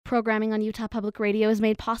Programming on Utah Public Radio is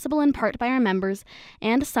made possible in part by our members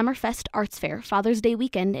and Summerfest Arts Fair, Father's Day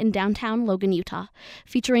weekend in downtown Logan, Utah,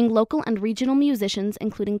 featuring local and regional musicians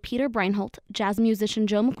including Peter Breinholt, jazz musician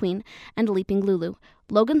Joe McQueen, and Leaping Lulu.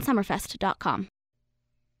 LoganSummerfest.com.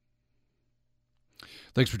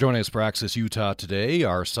 Thanks for joining us for Access Utah today.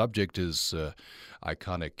 Our subject is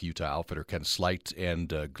iconic Utah outfitter Ken Sleight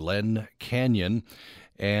and Glen Canyon.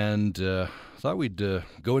 And thought we'd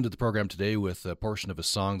go into the program today with a portion of a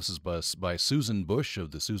song. This is by Susan Bush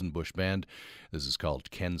of the Susan Bush Band. This is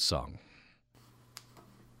called Ken's Song.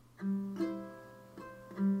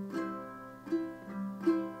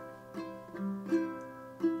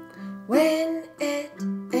 When it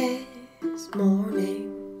is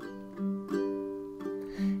morning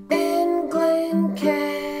in Glen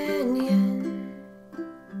Canyon,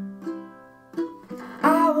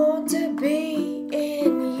 I want to be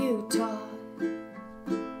in Utah,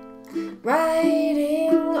 riding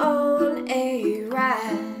on a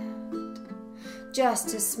raft, just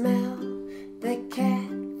to smell the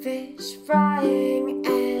catfish frying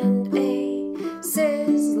and a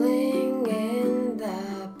sizzling in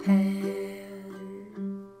the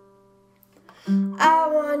pan. I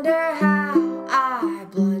wonder how I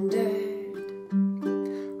blundered.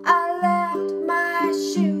 I left my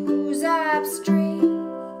shoes upstream.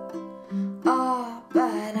 Oh,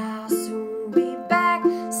 but I'll soon be back,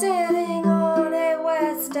 sitting on a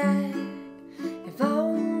wet stack, if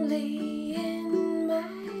only in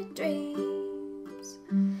my dreams.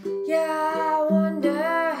 Yeah, I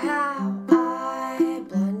wonder how I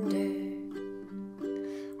blundered.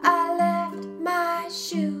 I left my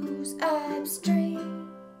shoes upstream.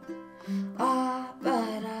 Oh,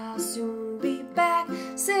 but I'll soon be back,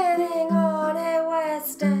 sitting on a wet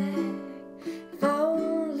stack, if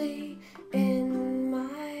only in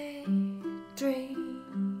my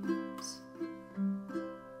dreams.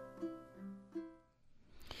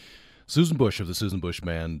 Susan Bush of the Susan Bush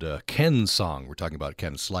Band, Ken's Song. We're talking about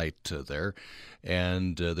Ken Sleight there.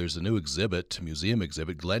 And there's a new exhibit, museum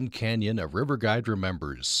exhibit, Glen Canyon, A River Guide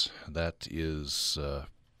Remembers. That is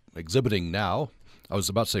exhibiting now. I was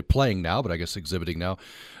about to say playing now, but I guess exhibiting now.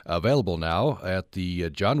 Available now at the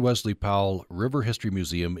John Wesley Powell River History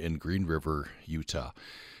Museum in Green River, Utah.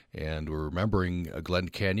 And we're remembering Glen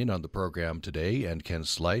Canyon on the program today and Ken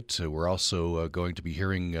Sleight. We're also going to be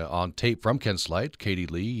hearing on tape from Ken Sleight, Katie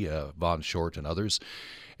Lee, Vaughn Short, and others.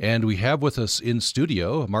 And we have with us in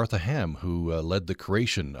studio Martha Ham, who led the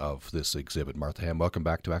creation of this exhibit. Martha Ham, welcome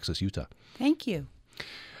back to Access Utah. Thank you.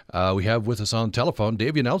 We have with us on telephone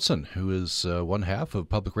Davia Nelson, who is one half of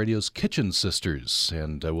Public Radio's Kitchen Sisters.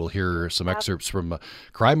 And we'll hear some excerpts from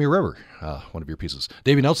Cry Me River, one of your pieces.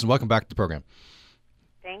 Davia Nelson, welcome back to the program.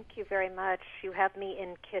 Thank you very much. You have me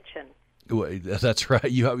in kitchen. That's right.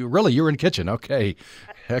 You're in kitchen. Okay,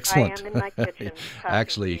 excellent. I am in my kitchen.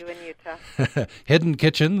 Actually, to you in Utah. Hidden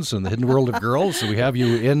kitchens and the hidden world of girls. So we have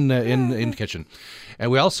you in kitchen,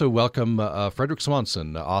 and we also welcome Frederick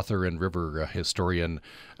Swanson, author and river historian.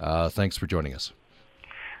 Thanks for joining us.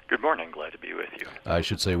 Good morning. Glad to be with you. I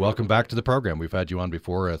should say welcome back to the program. We've had you on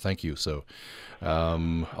before. Thank you. So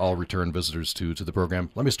all return visitors to the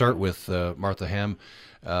program. Let me start with Martha Ham.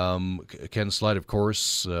 Ken Sleight, of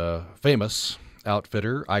course, famous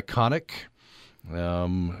outfitter, iconic.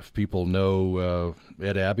 If people know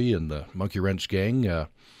Ed Abbey and the Monkey Wrench Gang,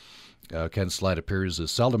 Ken Sleight appears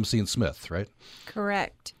as Seldom Seen Smith, right?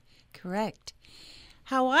 Correct.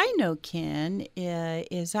 How I know Ken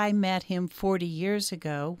is I met him 40 years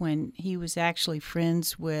ago when he was actually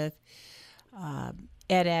friends with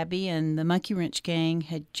Ed Abbey, and the Monkey Wrench Gang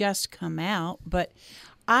had just come out, but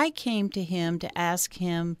I came to him to ask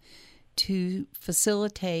him to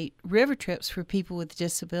facilitate river trips for people with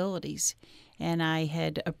disabilities. And I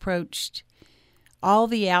had approached all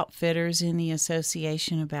the outfitters in the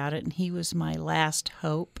association about it, and he was my last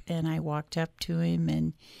hope. And I walked up to him,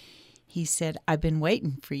 and he said, "I've been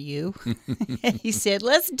waiting for you." He said,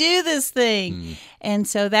 "Let's do this thing." And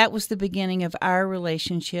so that was the beginning of our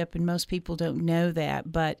relationship, and most people don't know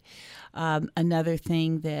that. But another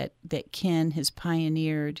thing that Ken has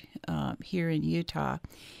pioneered here in Utah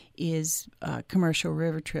is commercial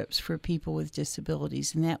river trips for people with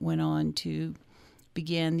disabilities, and that went on to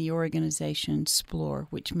begin the organization Explore,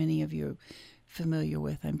 which many of you are familiar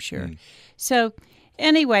with, I'm sure. So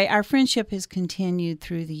anyway, our friendship has continued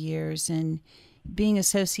through the years, and being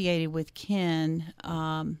associated with Ken,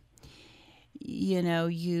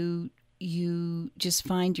 you just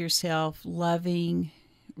find yourself loving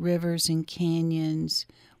rivers and canyons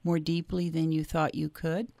more deeply than you thought you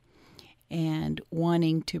could, and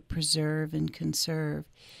wanting to preserve and conserve.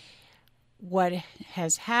 what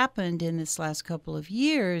has happened in this last couple of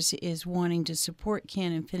years is wanting to support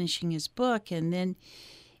Ken in finishing his book, and then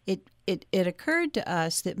it occurred to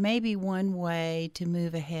us that maybe one way to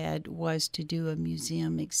move ahead was to do a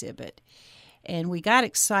museum exhibit. And we got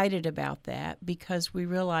excited about that because we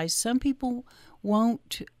realized some people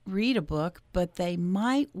won't read a book, but they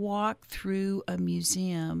might walk through a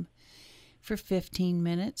museum for 15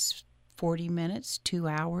 minutes, 40 minutes, 2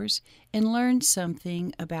 hours, and learn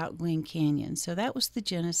something about Glen Canyon. So that was the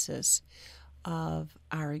genesis of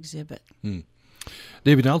our exhibit.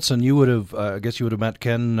 David Nelson, you would have, I guess you would have met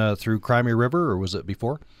Ken through Crimea River, or was it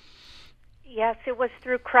before? Yes, it was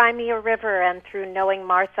through Crimea River and through knowing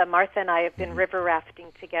Martha. Martha and I have been river rafting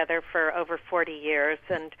together for over 40 years,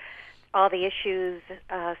 and all the issues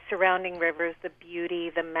surrounding rivers, the beauty,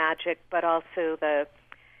 the magic, but also the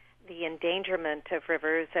endangerment of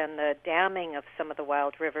rivers and the damming of some of the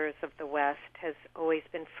wild rivers of the West has always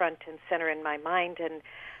been front and center in my mind. And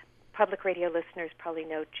public radio listeners probably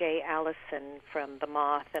know Jay Allison from The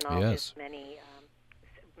Moth and all his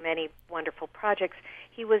many wonderful projects.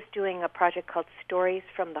 He was doing a project called Stories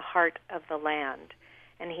from the Heart of the Land,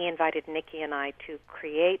 and he invited Nikki and I to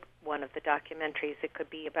create one of the documentaries. It could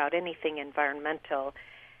be about anything environmental,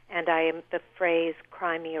 and the phrase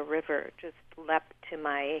Crimea River just leapt to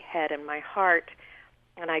my head and my heart,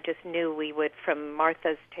 and I just knew we would, from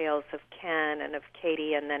Martha's tales of Ken and of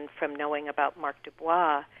Katie, and then from knowing about Mark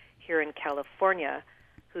Dubois here in California,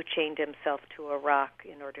 who chained himself to a rock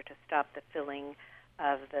in order to stop the filling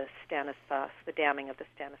of the damming of the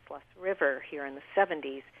Stanislaus River here in the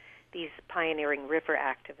 70s. These pioneering river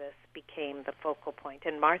activists became the focal point,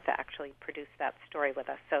 and Martha actually produced that story with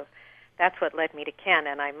us. So that's what led me to Ken,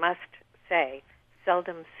 and I must say,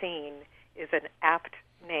 Seldom Seen is an apt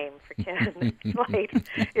name for Ken Sleight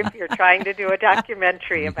if you're trying to do a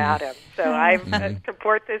documentary about him. So I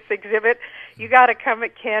support this exhibit. You got to come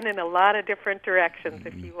at Ken in a lot of different directions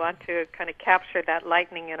if you want to kind of capture that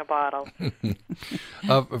lightning in a bottle.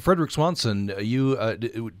 Frederick Swanson, you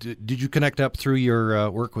did you connect up through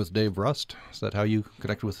your work with Dave Rust? Is that how you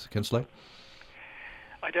connected with Ken Sleight?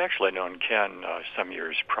 I'd actually known Ken some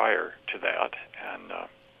years prior to that, and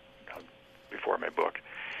before my book.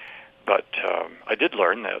 But I did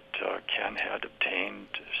learn that Ken had obtained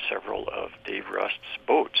several of Dave Rust's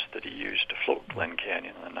boats that he used to float Glen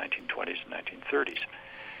Canyon in the 1920s and 1930s.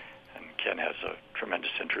 And Ken has a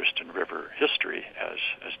tremendous interest in river history,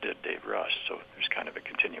 as did Dave Rust, so there's kind of a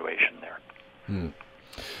continuation there.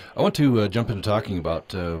 I want to jump into talking about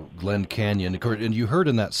Glen Canyon. And you heard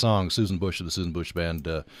in that song, Susan Bush of the Susan Bush Band,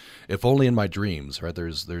 If Only in My Dreams, right?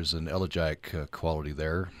 There's an elegiac quality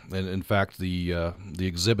there. And in fact, the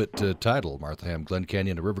exhibit title, Martha Ham, Glen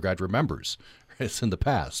Canyon, A River Guide Remembers. It's in the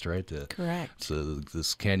past, right? Correct. So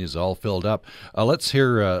this canyon's all filled up. Let's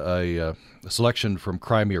hear a selection from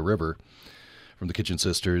Crimea River from the Kitchen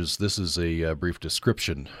Sisters. This is a brief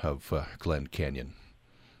description of Glen Canyon.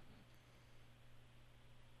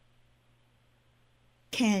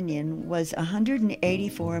 Canyon was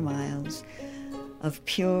 184 miles of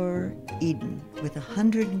pure Eden with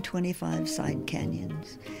 125 side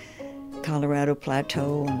canyons. Colorado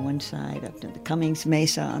Plateau on one side, up to the Cummings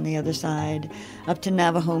Mesa on the other side, up to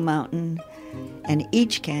Navajo Mountain. And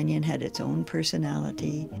each canyon had its own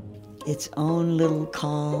personality, its own little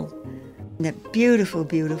call. And that beautiful,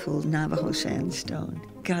 beautiful Navajo sandstone.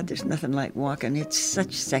 God, there's nothing like walking. It's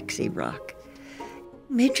such sexy rock.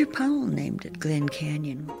 Major Powell named it Glen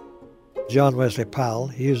Canyon. John Wesley Powell,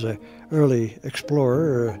 he was an early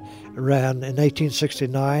explorer, ran in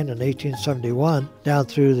 1869 and 1871 down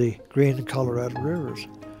through the Green and Colorado rivers.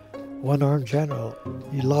 One-armed general,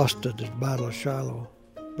 he lost at the Battle of Shiloh.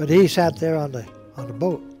 But he sat there on the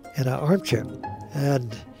boat in an armchair,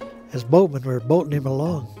 and his boatmen were boating him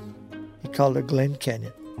along. He called it Glen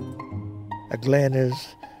Canyon. A glen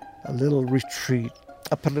is a little retreat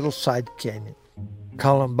up a little side canyon.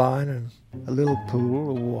 Columbine and a little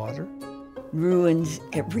pool of water. Ruins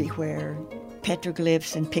everywhere,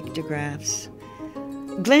 petroglyphs and pictographs.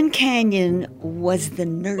 Glen Canyon was the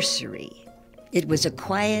nursery. It was a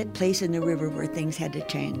quiet place in the river where things had a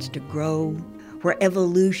chance to grow, where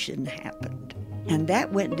evolution happened. And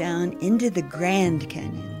that went down into the Grand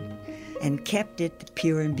Canyon and kept it the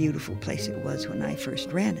pure and beautiful place it was when I first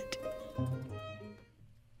ran it.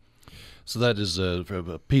 So that is a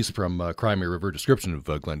piece from Crimea River, description of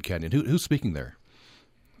Glen Canyon. Who's speaking there?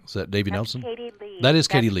 Is that Davy Nelson? Katie Lee. That is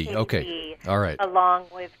Katie That's Lee. Katie Okay. Lee, All right. Along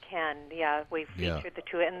with Ken. Yeah, we've featured the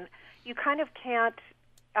two. And you kind of can't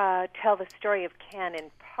tell the story of Ken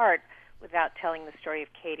in part without telling the story of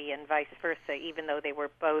Katie and vice versa, even though they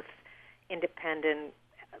were both independent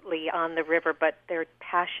on the river, but their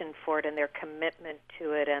passion for it and their commitment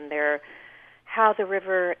to it and how the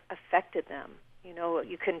river affected them. You know,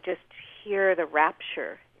 you can just hear the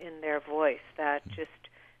rapture in their voice, that just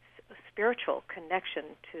spiritual connection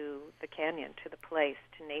to the canyon, to the place,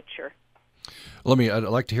 to nature. I'd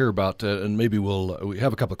like to hear about, and maybe we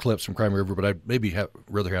have a couple of clips from Crimey River, but I'd maybe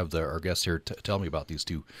rather have our guests here tell me about these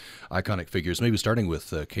two iconic figures, maybe starting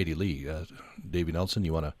with Katie Lee. Davy Nelson,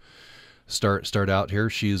 you want to start out here?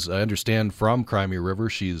 She's, I understand, from Crimey River.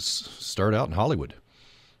 She's started out in Hollywood.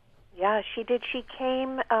 Yeah, she did. She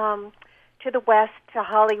came to the West, to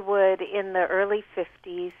Hollywood, in the early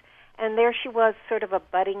 50s, and there she was, sort of a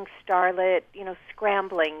budding starlet, you know,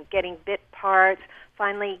 scrambling, getting bit parts,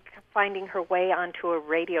 finally finding her way onto a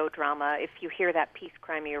radio drama. If you hear that piece,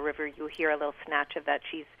 Crimea River, you hear a little snatch of that.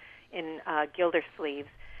 She's in Gildersleeves.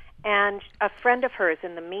 And a friend of hers,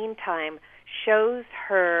 in the meantime, shows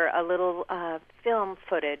her a little film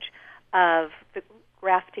footage of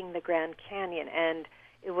rafting the Grand Canyon, and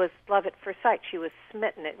it was love at first sight. She was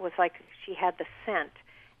smitten. It was like she had the scent.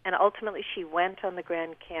 And ultimately she went on the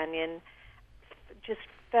Grand Canyon, just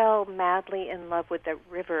fell madly in love with the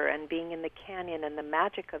river and being in the canyon and the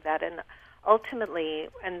magic of that. And ultimately,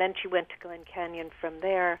 and then she went to Glen Canyon from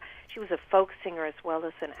there. She was a folk singer as well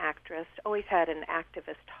as an actress, always had an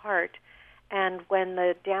activist heart. And when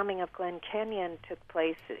the damming of Glen Canyon took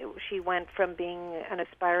place, she went from being an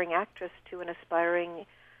aspiring actress to an aspiring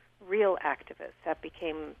real activist. That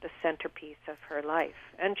became the centerpiece of her life.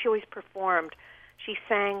 And she always performed. She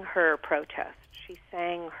sang her protest. She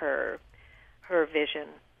sang her vision.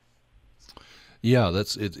 Yeah,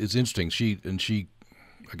 it's interesting.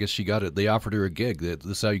 I guess she got it. They offered her a gig. This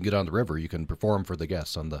is how you can get on the river. You can perform for the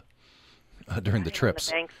guests on the during the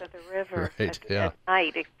trips. On the banks of the river. Right. At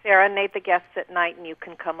night. Serenade the guests at night, and you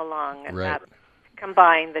can come along. And right. that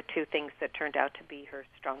combined the two things that turned out to be her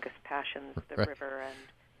strongest passions: the right. river and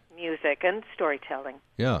music and storytelling.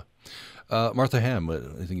 Yeah. Martha Ham,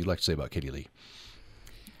 anything you'd like to say about Katie Lee?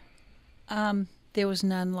 There was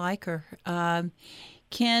none like her.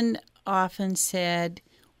 Ken often said,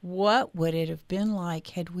 what would it have been like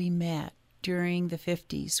had we met during the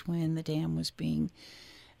 50s when the dam was being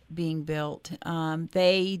built?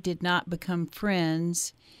 They did not become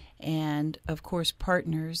friends and, of course,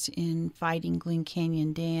 partners in fighting Glen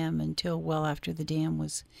Canyon Dam until well after the dam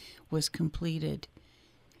was completed.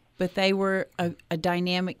 But they were a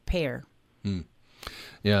dynamic pair. Hmm.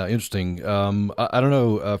 Yeah, interesting. I don't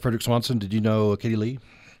know, Frederick Swanson, did you know Katie Lee?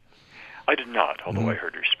 I did not, although I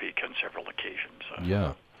heard her speak on several occasions.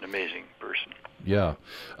 Yeah. An amazing person. Yeah.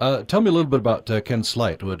 Tell me a little bit about Ken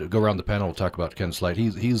Sleight. We'll go around the panel and talk about Ken Sleight.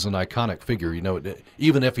 He's an iconic figure. You know,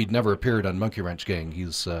 even if he'd never appeared on Monkey Wrench Gang,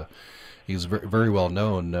 he's very, very well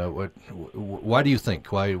known. Why do you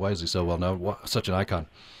think? Why is he so well known? Such an icon?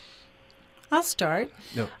 I'll start.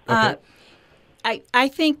 No. Okay. I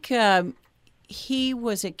think he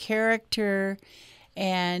was a character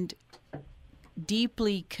and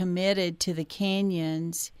deeply committed to the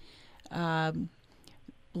canyons.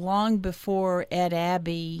 Long before Ed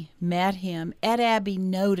Abbey met him, Ed Abbey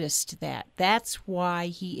noticed that. That's why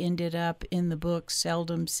he ended up in the book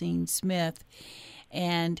Seldom Seen Smith,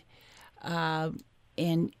 and of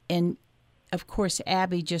course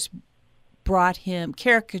Abbey just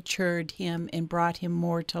caricatured him and brought him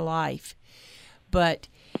more to life. But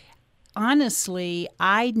honestly,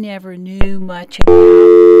 I never knew much about...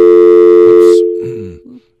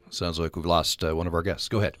 Sounds like we've lost one of our guests.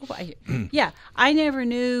 Go ahead. Yeah, I never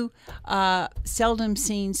knew Seldom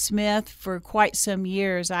Seen Smith for quite some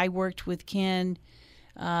years. I worked with Ken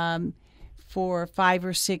for 5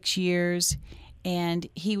 or 6 years, and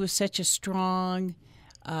he was such a strong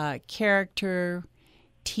character,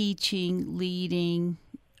 teaching, leading,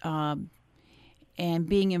 and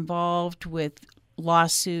being involved with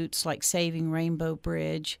lawsuits like Saving Rainbow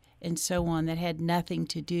Bridge and so on that had nothing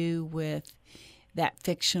to do with that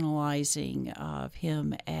fictionalizing of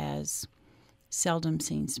him as Seldom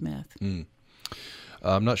Seen Smith.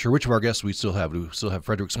 I'm not sure which of our guests we still have. Do we still have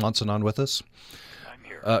Frederick Swanson on with us? I'm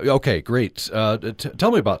here. Okay, great.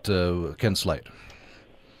 Tell me about Ken Sleight.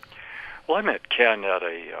 Well, I met Ken at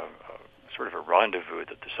a sort of a rendezvous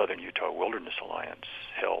that the Southern Utah Wilderness Alliance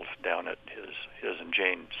held down at his and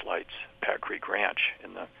Jane Slight's Pat Creek Ranch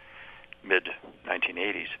in the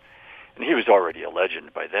mid-1980s. And he was already a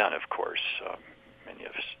legend by then, of course. Many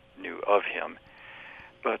of us knew of him.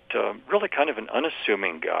 But really kind of an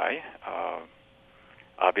unassuming guy,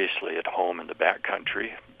 obviously at home in the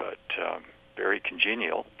backcountry, but very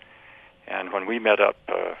congenial. And when we met up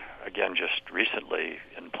again just recently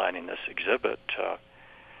in planning this exhibit,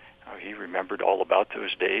 he remembered all about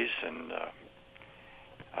those days and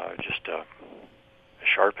just a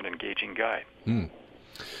sharp and engaging guy.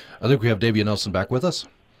 I think we have Davia Nelson back with us.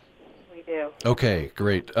 We do. Okay,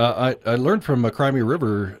 great. I learned from Crimea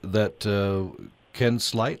River that Ken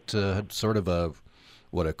Sleight had sort of a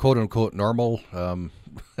quote-unquote normal, I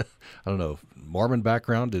don't know, Mormon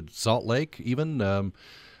background at Salt Lake even.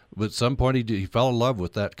 But at some point he fell in love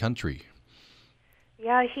with that country.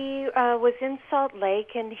 Yeah, he was in Salt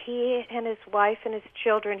Lake, and he and his wife and his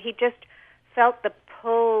children, he just felt the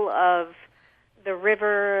pull of the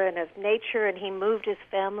river and of nature, and he moved his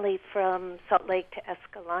family from Salt Lake to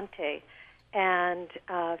Escalante and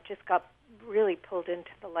just got really pulled into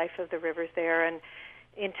the life of the rivers there and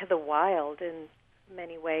into the wild in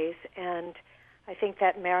many ways. And I think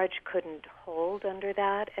that marriage couldn't hold under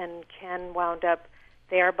that, and Ken wound up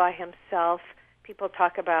there by himself. People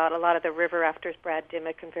talk about, a lot of the river rafters, Brad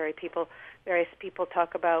Dimmick and various people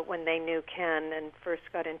talk about when they knew Ken and first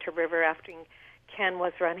got into river rafting. Ken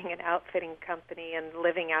was running an outfitting company and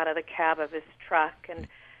living out of the cab of his truck and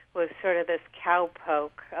was sort of this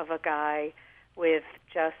cowpoke of a guy with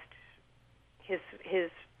just his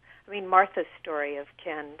Martha's story of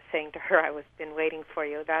Ken saying to her, "I've been waiting for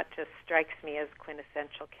you," that just strikes me as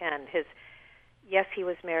quintessential Ken. Yes, he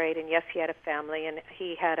was married, and yes, he had a family, and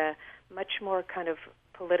he had a much more kind of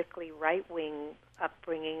politically right-wing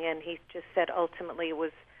upbringing, and he just said ultimately it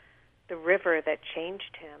was the river that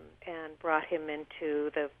changed him and brought him into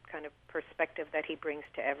the kind of perspective that he brings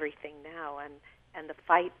to everything now, and the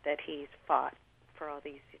fight that he's fought for all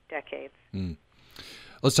these decades.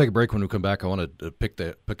 Let's take a break. When we come back, I want to pick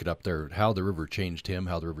it up there, how the river changed him,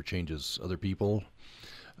 how the river changes other people,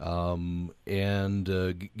 and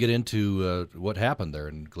get into what happened there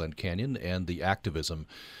in Glen Canyon and the activism.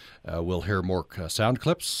 We'll hear more sound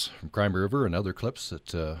clips from Crimea River and other clips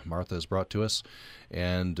that Martha has brought to us,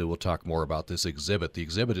 and we'll talk more about this exhibit. The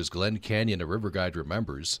exhibit is Glen Canyon, A River Guide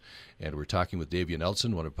Remembers, and we're talking with Davia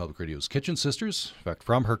Nelson, one of Public Radio's kitchen sisters, in fact,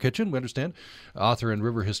 from her kitchen, we understand, author and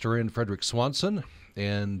river historian Frederick Swanson,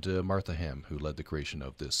 and Martha Ham, who led the creation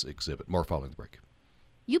of this exhibit. More following the break.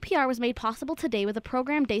 UPR was made possible today with a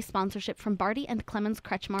program day sponsorship from Barty and Clemens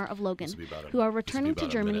Kretschmar of Logan, who are returning to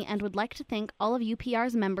Germany and would like to thank all of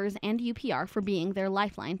UPR's members and UPR for being their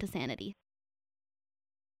lifeline to sanity.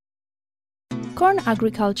 Corn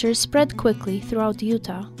agriculture spread quickly throughout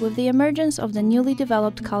Utah with the emergence of the newly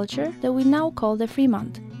developed culture that we now call the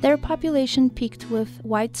Fremont. Their population peaked with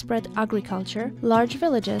widespread agriculture, large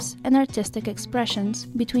villages, and artistic expressions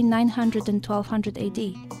between 900 and 1200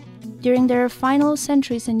 AD. During their final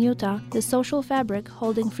centuries in Utah, the social fabric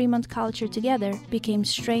holding Fremont culture together became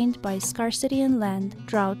strained by scarcity in land,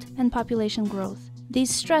 drought, and population growth.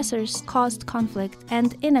 These stressors caused conflict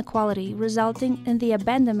and inequality, resulting in the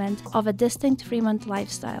abandonment of a distinct Fremont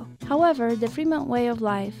lifestyle. However, the Fremont way of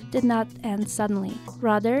life did not end suddenly.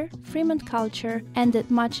 Rather, Fremont culture ended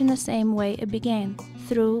much in the same way it began,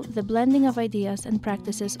 through the blending of ideas and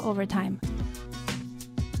practices over time.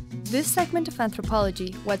 This segment of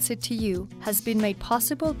Anthropology, What's It to You, has been made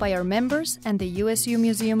possible by our members and the USU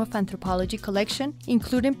Museum of Anthropology collection,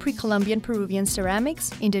 including pre-Columbian Peruvian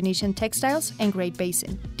ceramics, Indonesian textiles, and Great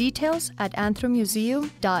Basin. Details at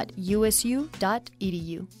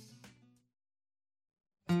anthromuseum.usu.edu.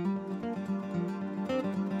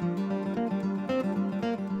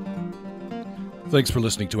 Thanks for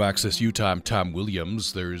listening to Access Utah. I'm Tom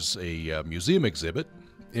Williams. There's a museum exhibit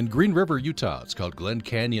in Green River, Utah. It's called Glen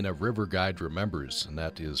Canyon, A River Guide Remembers, and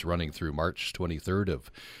that is running through March 23rd of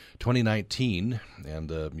 2019, and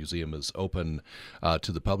the museum is open to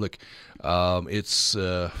the public. It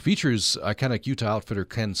features iconic Utah outfitter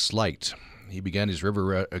Ken Sleight. He began his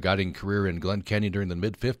river guiding career in Glen Canyon during the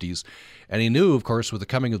mid-50s, and he knew, of course, with the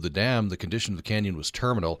coming of the dam, the condition of the canyon was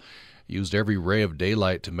terminal. He used every ray of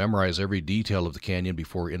daylight to memorize every detail of the canyon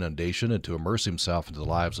before inundation and to immerse himself into the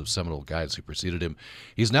lives of seminal guides who preceded him.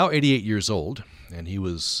 He's now 88 years old, and he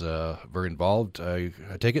was very involved, I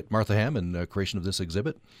take it, Martha Ham, in the creation of this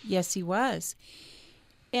exhibit? Yes, he was.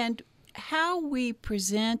 And how we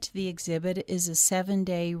present the exhibit is a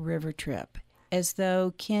 7-day river trip, as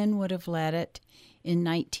though Ken would have led it in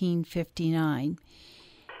 1959.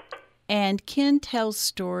 And Ken tells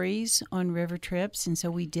stories on river trips, and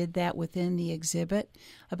so we did that within the exhibit,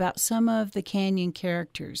 about some of the canyon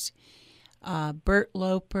characters. Bert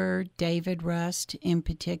Loper, David Rust in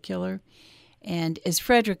particular. And as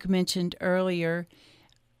Frederick mentioned earlier,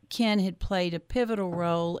 Ken had played a pivotal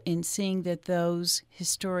role in seeing that those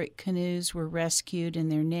historic canoes were rescued,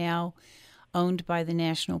 and they're now owned by the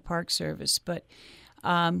National Park Service. But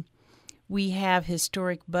we have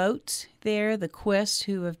historic boats there, the Quests,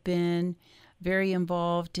 who have been very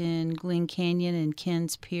involved in Glen Canyon and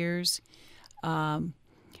Ken's piers.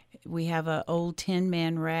 We have an old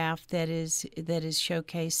 10-man raft that is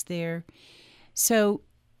showcased there. So,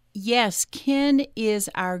 yes, Ken is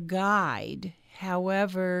our guide.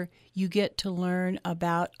 However, you get to learn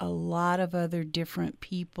about a lot of other different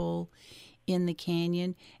people in the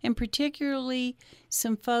canyon, and particularly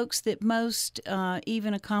some folks that most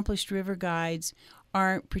even accomplished river guides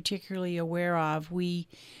aren't particularly aware of. We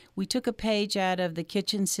took a page out of the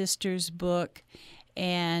Kitchen Sisters book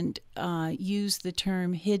and used the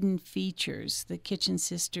term hidden features. The Kitchen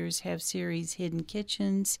Sisters have series Hidden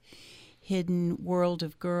Kitchens, Hidden World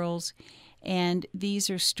of Girls, and these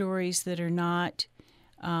are stories that are not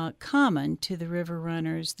common to the river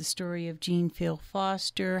runners. The story of Jean Phil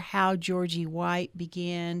Foster, how Georgie White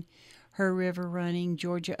began her river running,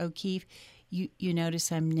 Georgia O'Keeffe. You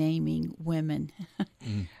notice I'm naming women.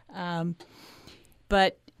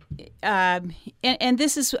 But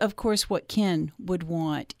this is, of course, what Ken would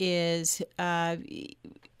want, is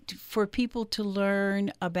for people to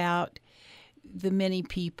learn about the many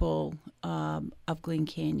people of Glen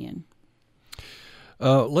Canyon.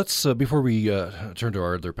 Let's before we turn to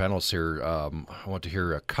our other panelists here, I want to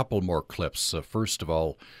hear a couple more clips. First of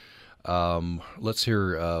all, let's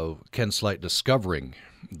hear Ken Sleight discovering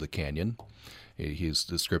the canyon, his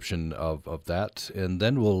description of that, and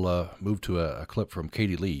then we'll move to a clip from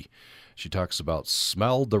Katie Lee. She talks about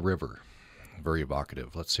Smell the River. Very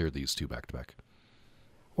evocative. Let's hear these two back to back.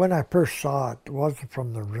 When I first saw it, it wasn't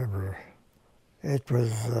from the river. It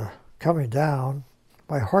was coming down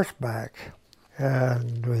by horseback.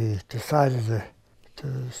 And we decided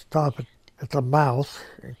to stop at the mouth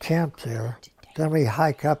and camp there. Then we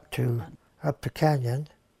hike up the canyon,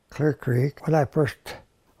 Clear Creek. When I first,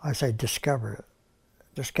 discovered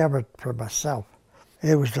it for myself.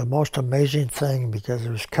 It was the most amazing thing because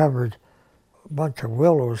it was covered a bunch of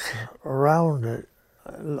willows around it.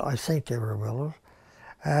 I think they were willows.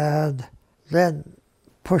 And then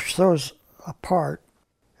push those apart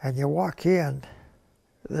and you walk in.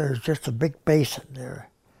 There's just a big basin there.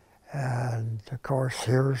 And, of course,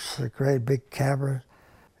 here's the great big cavern.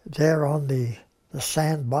 There on the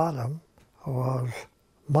sand bottom was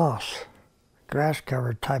moss,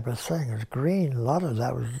 grass-covered type of thing. It was green. A lot of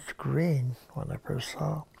that was green when I first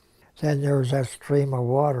saw it. Then there was that stream of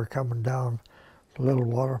water coming down, the little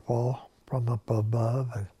waterfall from up above.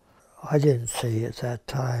 And I didn't see at that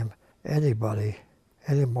time any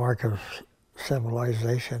mark of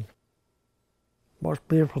civilization. Most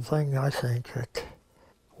beautiful thing, I think,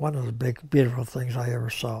 one of the big beautiful things I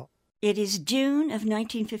ever saw. It is June of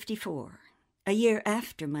 1954, a year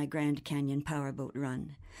after my Grand Canyon powerboat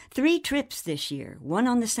run. 3 trips this year, 1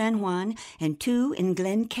 on the San Juan and 2 in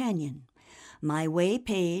Glen Canyon. My way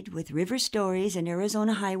paid with River Stories and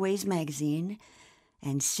Arizona Highways magazine,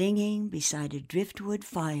 and singing beside a driftwood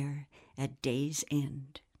fire at day's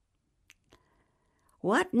end.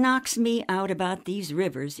 What knocks me out about these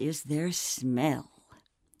rivers is their smell.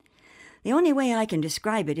 The only way I can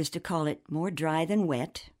describe it is to call it more dry than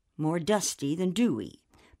wet, more dusty than dewy,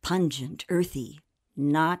 pungent, earthy,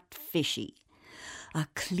 not fishy. A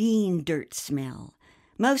clean dirt smell,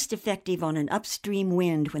 most effective on an upstream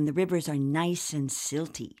wind when the rivers are nice and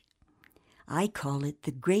silty. I call it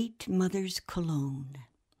the Great Mother's Cologne.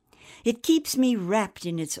 It keeps me wrapped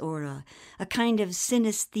in its aura, a kind of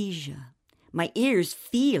synesthesia. My ears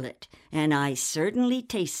feel it, and I certainly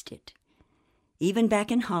taste it. Even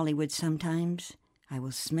back in Hollywood sometimes, I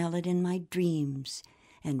will smell it in my dreams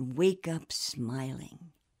and wake up smiling.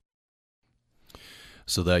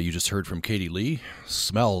 So that you just heard from Katie Lee,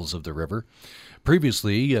 Smells of the River.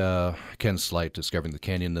 Previously, Ken Sleight, Discovering the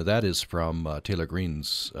Canyon. Now, that is from Taylor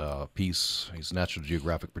Green's piece. He's a National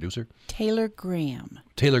Geographic producer. Taylor Graham.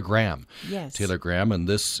 Taylor Graham. Yes. Taylor Graham. And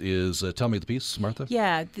this is, tell me the piece, Martha.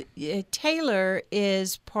 Yeah. Taylor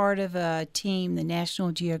is part of a team, the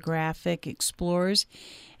National Geographic Explorers,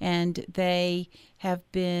 and they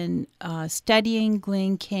have been studying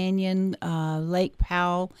Glen Canyon, Lake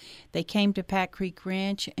Powell. They came to Pack Creek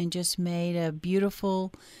Ranch and just made a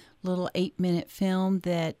beautiful little 8-minute film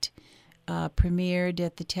that premiered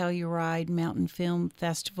at the Telluride Mountain Film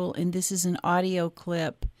Festival. And this is an audio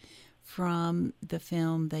clip from the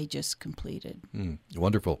film they just completed.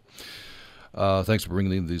 Wonderful. Thanks for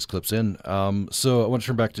bringing these clips in. So I want to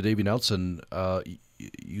turn back to Davy Nelson.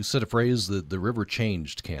 You said a phrase that the river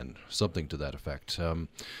changed, Ken, something to that effect.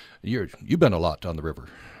 You've been a lot on the river.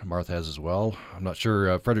 Martha has as well. I'm not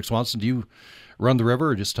sure. Frederick Swanson, do you run the river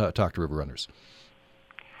or just talk to river runners?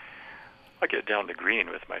 I get down to Green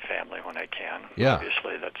with my family when I can. Yeah.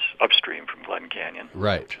 Obviously, that's upstream from Glen Canyon.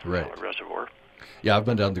 Right. A reservoir. Yeah, I've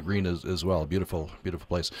been down to Green as well. Beautiful, beautiful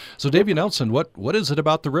place. So, Davy Nelson, what is it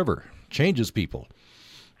about the river? Changes people.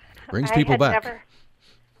 Brings people back.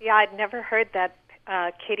 I'd never heard that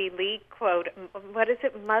Katie Lee quote. What is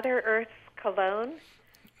it, Mother Earth's cologne?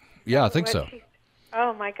 Yeah, I think so.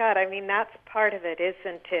 Oh, my God. I mean, that's part of it,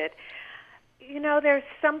 isn't it? You know, there's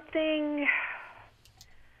something,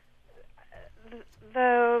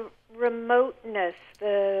 the remoteness,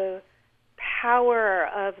 the power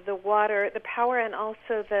of the water, the power and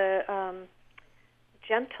also the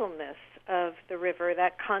gentleness of the river,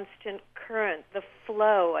 that constant current, the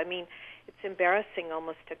flow. I mean, it's embarrassing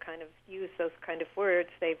almost to kind of use those kind of words,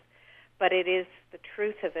 but it is the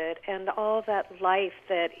truth of it, and all that life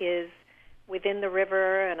that is within the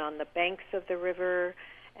river and on the banks of the river,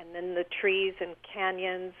 and then the trees and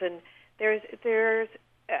canyons, and there's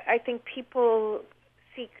I think people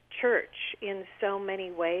seek church in so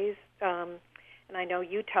many ways, and I know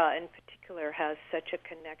Utah in particular has such a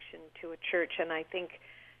connection to a church, and I think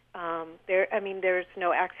there's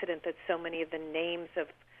no accident that so many of the names of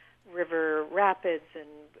river rapids and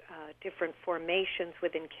different formations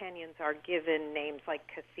within canyons are given names like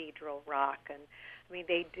Cathedral Rock, and I mean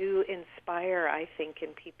they do inspire, I think, in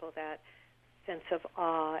people that sense of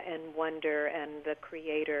awe and wonder and the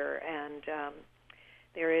Creator, and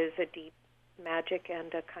there is a deep magic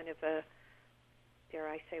and a kind of a, dare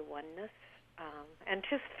I say, oneness, and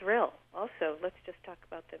just thrill. Also, let's just talk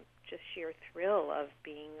about the just sheer thrill of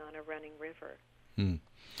being on a running river.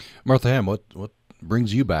 Martha Ham, what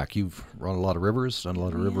brings you back? You've run a lot of rivers, done a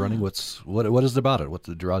lot of river running. What is it about it? What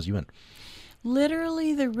draws you in?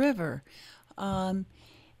 Literally the river.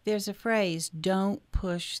 There's a phrase, don't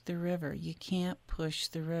push the river. You can't push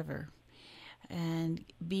the river. And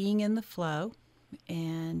being in the flow,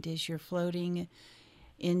 and as you're floating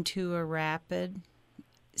into a rapid,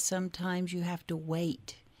 sometimes you have to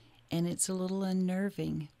wait, and it's a little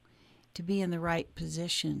unnerving to be in the right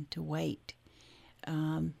position to wait,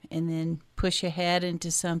 and then push ahead into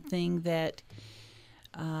something that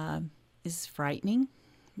is frightening,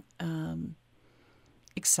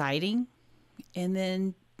 exciting, and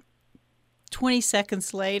then 20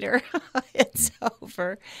 seconds later, it's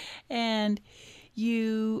over, and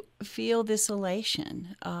you feel this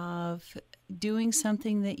elation of doing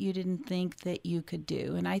something that you didn't think that you could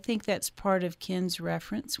do. And I think that's part of Ken's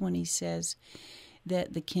reference when he says that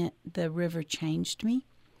the river changed me.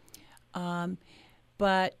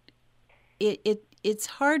 But it's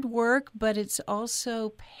hard work, but it's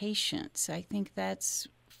also patience. I think that's,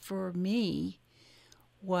 for me,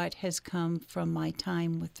 what has come from my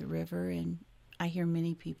time with the river, and I hear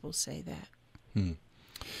many people say that.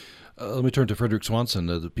 Let me turn to Frederick Swanson,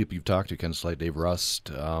 the people you've talked to, Ken Sleight, Dave Rust.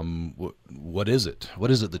 What is it? What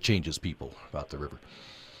is it that changes people about the river?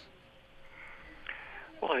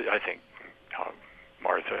 Well, I think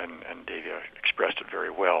Martha and Davia expressed it very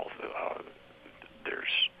well.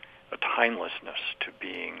 There's a timelessness to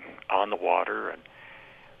being on the water, and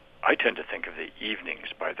I tend to think of the evenings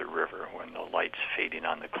by the river when the light's fading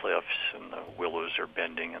on the cliffs and the willows are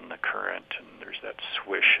bending in the current, and there's that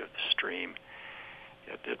swish of the stream.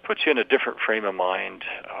 It puts you in a different frame of mind.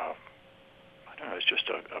 I don't know, it's just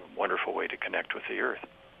a wonderful way to connect with the earth.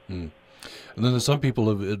 And then there's some people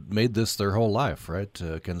who have made this their whole life, right?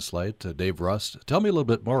 Ken Sleight, Dave Rust. Tell me a little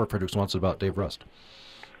bit more, Frederick Swanson, about Dave Rust.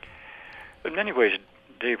 In many ways,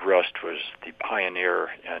 Dave Rust was the pioneer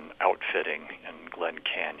in outfitting in Glen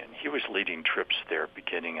Canyon. He was leading trips there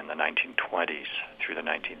beginning in the 1920s through the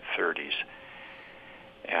 1930s,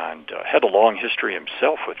 and had a long history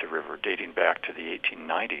himself with the river, dating back to the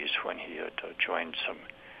 1890s when he had joined some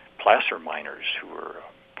placer miners who were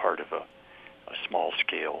part of a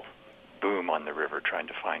small-scale boom on the river trying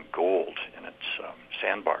to find gold in its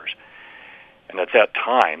sandbars. And at that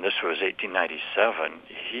time, this was 1897,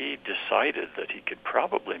 he decided that he could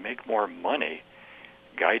probably make more money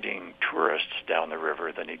guiding tourists down the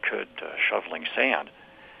river than he could shoveling sand.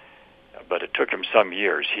 But it took him some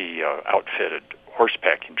years. He outfitted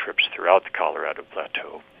horsepacking trips throughout the Colorado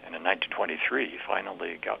Plateau. And in 1923, he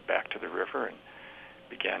finally got back to the river and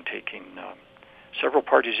began taking several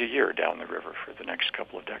parties a year down the river for the next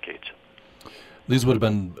couple of decades. These would have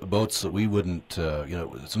been boats that we wouldn't,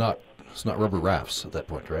 it's not rubber rafts at that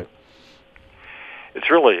point, right? It's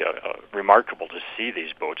really remarkable to see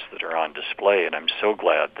these boats that are on display, and I'm so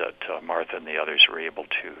glad that Martha and the others were able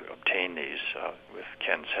to obtain these with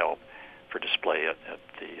Ken's help for display at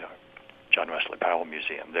the John Wesley Powell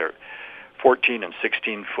Museum. They're 14 and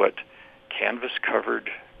 16-foot canvas-covered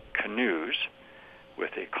canoes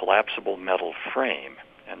with a collapsible metal frame,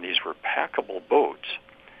 and these were packable boats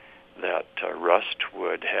that Rust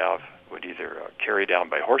would either carry down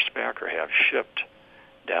by horseback or have shipped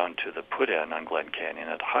down to the put-in on Glen Canyon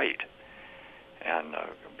at height. And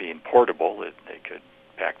being portable, they could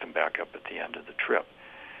pack them back up at the end of the trip.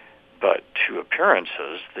 But to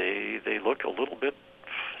appearances, they look a little bit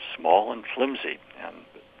small and flimsy, and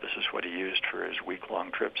this is what he used for his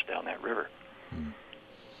week-long trips down that river.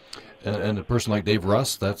 And a person like Dave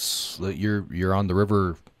Russ, you're on the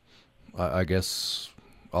river, I guess,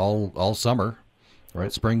 all summer,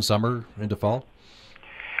 right? Spring, summer, into fall?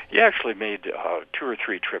 He actually made 2 or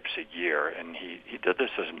 3 trips a year, and he did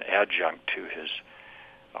this as an adjunct to his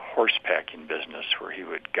horsepacking business, where he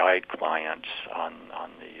would guide clients on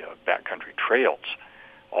the backcountry trails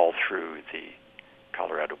all through the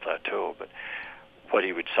Colorado Plateau. But what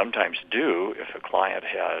he would sometimes do, if a client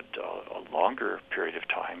had a longer period of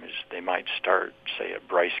time, is they might start, say, at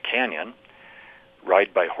Bryce Canyon,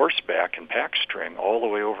 ride by horseback and pack string all the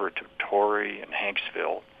way over to Torrey and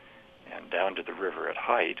Hanksville and down to the river at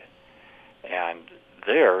Height. And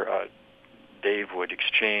there, Dave would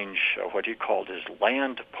exchange what he called his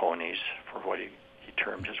land ponies for what he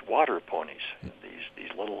termed his water ponies,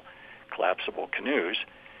 these little collapsible canoes,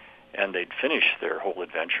 and they'd finish their whole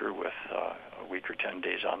adventure with a week or 10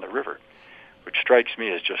 days on the river, which strikes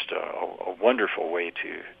me as just a wonderful way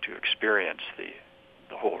to experience the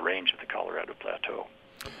whole range of the Colorado Plateau.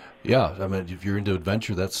 Yeah, I mean, if you're into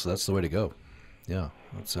adventure, that's the way to go. Yeah,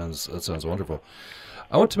 that sounds wonderful.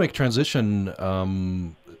 I want to make a transition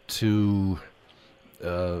to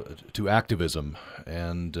activism,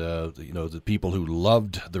 and the people who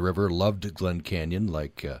loved the river, loved Glen Canyon,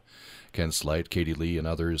 like Ken Sleight, Katie Lee, and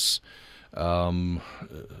others.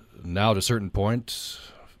 Now, at a certain point,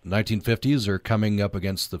 1950s are coming up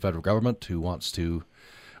against the federal government, who wants to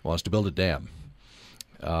build a dam.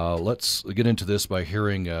 Let's get into this by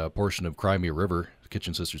hearing a portion of Cry Me a River,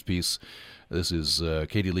 Kitchen Sisters piece. This is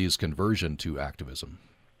Katie Lee's conversion to activism.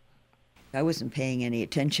 I wasn't paying any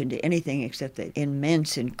attention to anything except the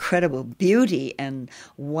immense, incredible beauty and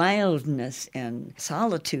wildness and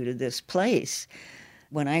solitude of this place.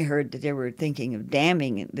 When I heard that they were thinking of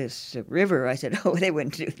damming this river, I said, oh, they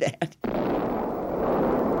wouldn't do that.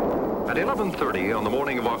 At 11:30 on the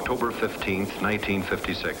morning of October 15th,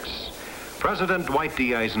 1956, President Dwight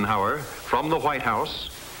D. Eisenhower, from the White House,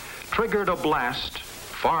 triggered a blast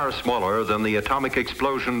far smaller than the atomic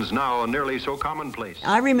explosions now nearly so commonplace.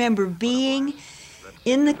 I remember being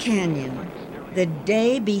in the canyon the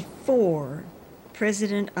day before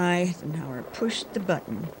President Eisenhower pushed the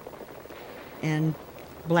button and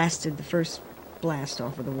blasted the first blast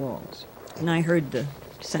off of the walls. And I heard the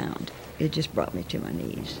sound. It just brought me to my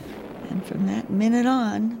knees. And from that minute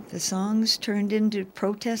on, the songs turned into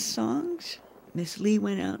protest songs. Miss Lee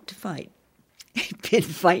went out to fight. Been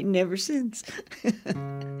fighting ever since.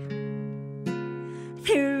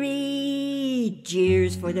 3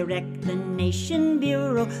 cheers for the Reclamation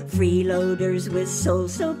Bureau. Freeloaders with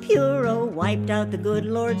souls so pure, oh, wiped out the good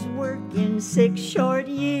Lord's work in 6 short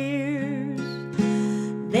years.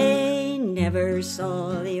 They never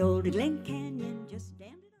saw the old Glen Canyon, just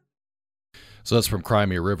dammed it up. So that's from Cry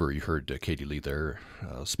Me a River. You heard Katie Lee there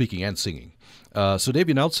speaking and singing. So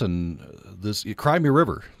Davey Nelson, this Cry Me a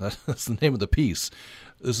River, that's the name of the piece.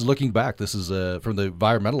 This is looking back. This is from the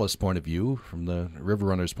environmentalist point of view, from the river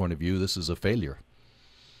runner's point of view, this is a failure.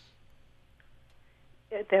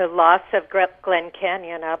 The loss of Glen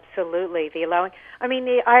Canyon, absolutely. The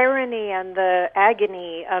irony and the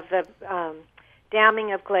agony of the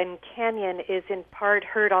damming of Glen Canyon is in part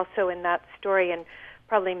heard also in that story, and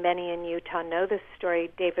probably many in Utah know this story.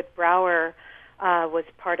 David Brower was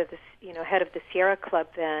part of the, head of the Sierra Club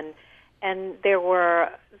then, and there were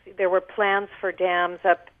plans for dams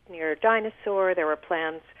up near Dinosaur. There were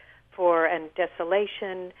plans for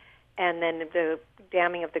Desolation, and then the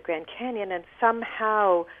damming of the Grand Canyon. And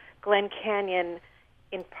somehow Glen Canyon,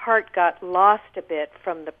 in part, got lost a bit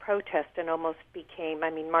from the protest and almost became.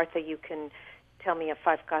 Martha, you can tell me if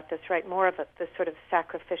I've got this right. More of the sort of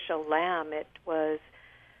sacrificial lamb. It was.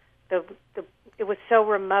 It was so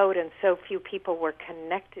remote and so few people were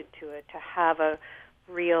connected to it to have a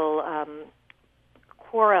real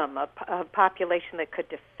quorum, a population that could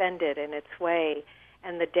defend it in its way.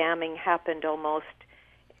 And the damming happened almost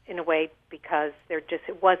in a way because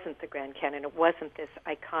it wasn't the Grand Canyon. It wasn't this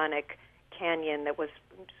iconic canyon that was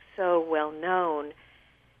so well known.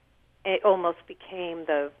 It almost became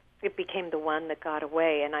the one that got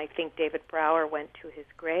away. And I think David Brower went to his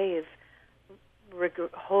grave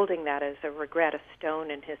holding that as a regret, a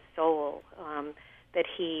stone in his soul, that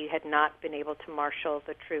he had not been able to marshal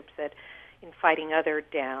the troops, that in fighting other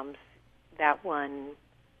dams, that one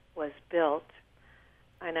was built.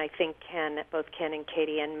 And I think both Ken and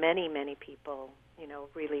Katie and many, many people,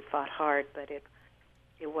 really fought hard, but it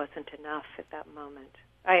wasn't enough at that moment.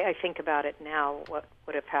 I think about it now, what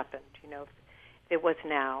would have happened, if it was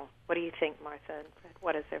now. What do you think, Martha and Fred?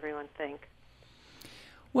 What does everyone think?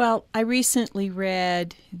 Well, I recently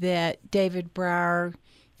read that David Brower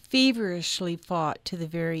feverishly fought to the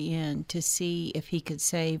very end to see if he could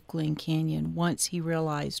save Glen Canyon once he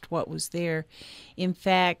realized what was there. In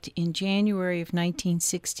fact, in January of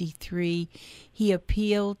 1963, he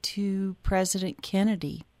appealed to President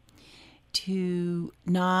Kennedy to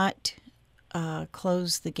not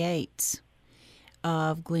close the gates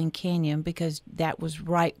of Glen Canyon, because that was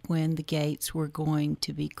right when the gates were going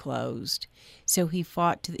to be closed. So he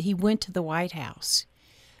went to the White House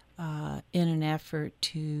in an effort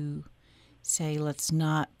to say, let's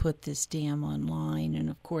not put this dam online. And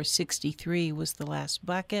of course, 63 was the last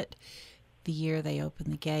bucket. The year they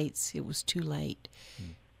opened the gates, it was too late.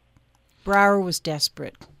 Brower was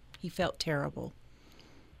desperate. He felt terrible.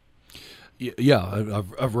 Yeah,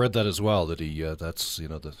 I've read that as well. That that's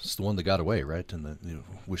the one that got away, right? And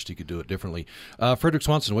wished he could do it differently. Frederick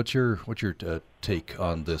Swanson, what's your take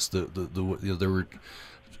on this? There were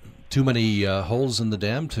too many holes in the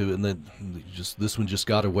dam, this one just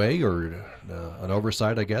got away, or an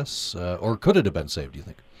oversight, I guess, or could it have been saved? Do you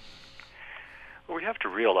think? Well, we have to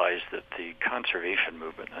realize that the conservation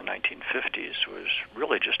movement in the 1950s was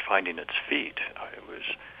really just finding its feet. It was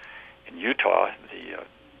in Utah, the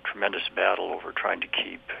tremendous battle over trying to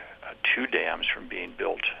keep two dams from being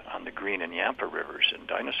built on the Green and Yampa rivers in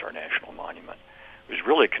Dinosaur National Monument. It was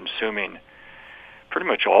really consuming pretty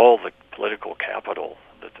much all the political capital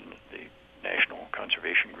that the national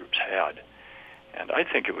conservation groups had. And I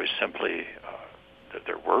think it was simply that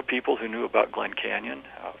there were people who knew about Glen Canyon,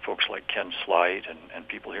 folks like Ken Sleight and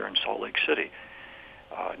people here in Salt Lake City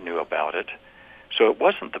knew about it. So it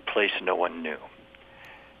wasn't the place no one knew.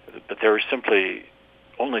 But there was simply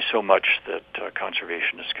only so much that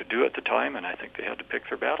conservationists could do at the time, and I think they had to pick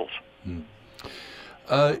their battles. In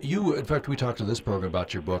fact, we talked in this program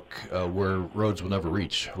about your book, Where Roads Will Never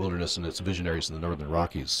Reach, Wilderness and Its Visionaries in the Northern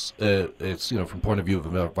Rockies. It's, from the point of view of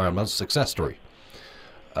an environmental success story.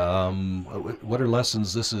 What are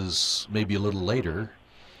lessons? This is maybe a little later.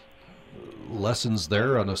 Lessons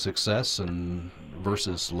there on a success and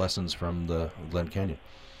versus lessons from the Glen Canyon.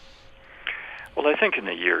 Well, I think in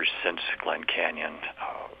the years since Glen Canyon,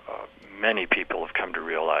 many people have come to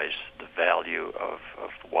realize the value of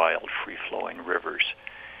wild, free-flowing rivers,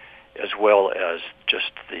 as well as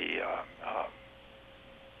just the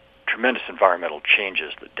tremendous environmental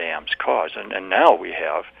changes that dams cause. And now we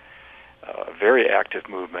have very active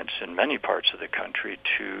movements in many parts of the country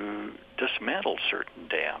to dismantle certain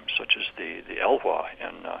dams, such as the Elwha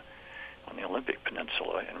on the Olympic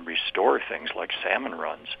Peninsula, and restore things like salmon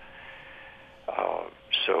runs.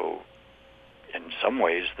 So in some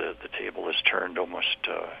ways, the table has turned almost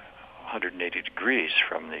 180 degrees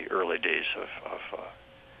from the early days of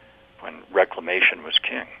when reclamation was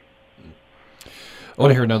king. I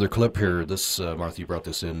want to hear another clip here. This, Martha, you brought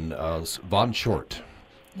this in. Von Short.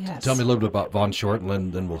 Yes. Tell me a little bit about Von Short,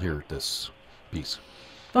 and then we'll hear this piece.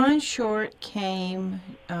 Von Short came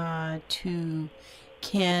to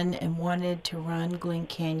Ken and wanted to run Glen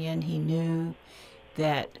Canyon. He knew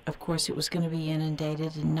that, of course, it was going to be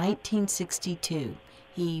inundated. In 1962,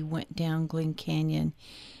 he went down Glen Canyon,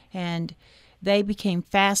 and they became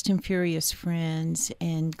fast and furious friends.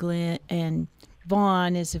 And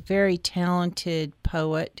Vaughn is a very talented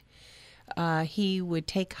poet. He would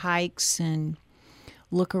take hikes and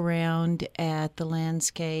look around at the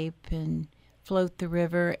landscape and float the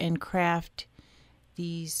river and craft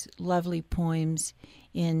these lovely poems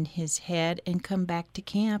in his head and come back to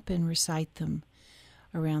camp and recite them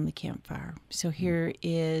around the campfire. So here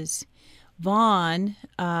is Vaughn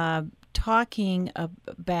talking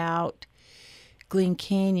about Glen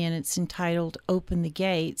Canyon. It's entitled "Open the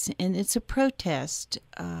Gates," and it's a protest.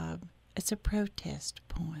 It's a protest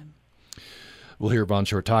poem. We'll hear Von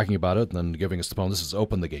Short talking about it and then giving us the poem. This is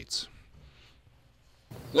 "Open the Gates."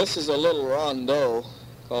 This is a little rondeau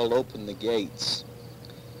called "Open the Gates."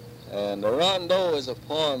 And the rondeau is a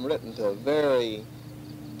poem written to a very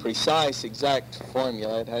precise, exact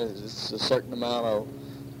formula. It has a certain amount of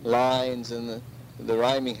lines, and the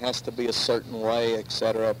rhyming has to be a certain way,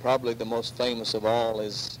 etc. Probably the most famous of all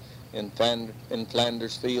is in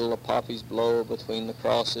Flanders Field, the poppies blow between the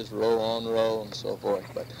crosses, row on row, and so forth.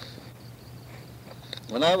 But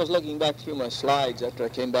when I was looking back through my slides after I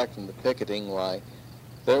came back from the picketing, why,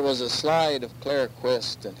 there was a slide of Claire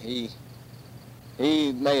Quist, and he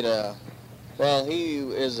made a, well, he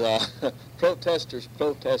is a protester's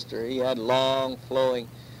protester. He had long, flowing,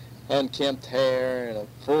 unkempt hair and a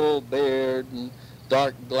full beard and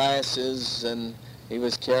dark glasses, and he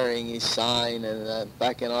was carrying his sign. And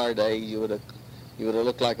back in our day, you he would have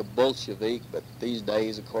looked like a Bolshevik, but these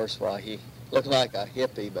days, of course, why, he looked like a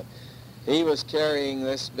hippie, but he was carrying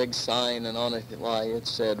this big sign, and on it, why, it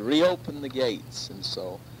said, "Reopen the gates," and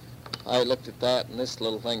so I looked at that, and this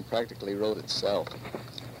little thing practically wrote itself.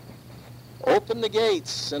 Open the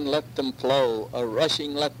gates and let them flow,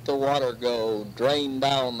 a-rushing let the water go, drain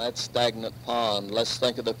down that stagnant pond, let's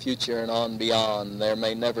think of the future and on beyond, there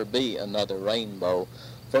may never be another rainbow,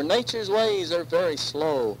 for nature's ways are very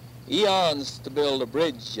slow, eons to build a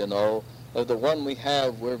bridge, you know, of the one we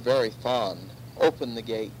have we're very fond. Open the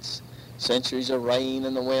gates. Centuries of rain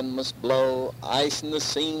and the wind must blow, ice in the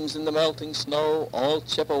seams and the melting snow, all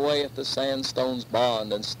chip away at the sandstone's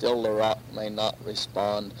bond, and still the rock may not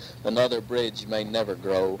respond. Another bridge may never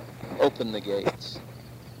grow. Open the gates.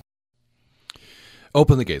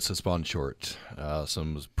 Open the gates, that's Bon Short.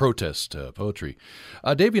 Some protest poetry.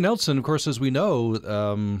 Davy Nelson, of course, as we know,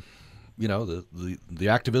 the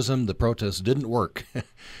activism, the protests didn't work.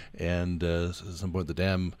 And at some point the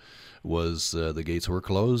dam was, the gates were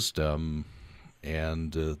closed, and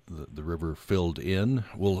the river filled in.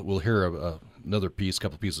 We'll hear another piece,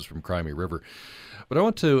 couple of pieces from Crimea River. But I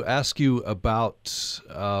want to ask you about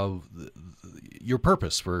your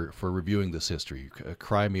purpose for reviewing this history.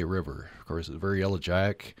 Crimea River, of course, is very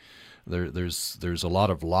elegiac. There's a lot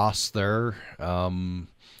of loss there.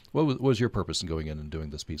 What was your purpose in going in and doing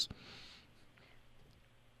this piece?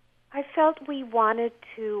 I felt we wanted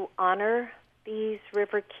to honor these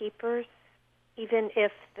river keepers, even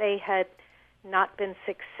if they had not been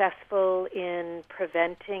successful in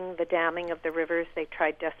preventing the damming of the rivers they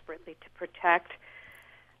tried desperately to protect.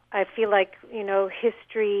 I feel like,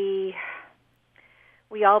 history,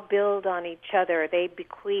 we all build on each other. They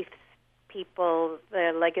bequeath people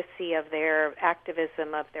the legacy of their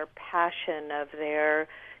activism, of their passion, of their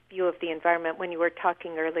view of the environment. When you were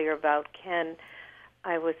talking earlier about Ken,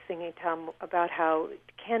 I was thinking, Tom, about how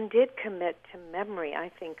Ken did commit to memory. I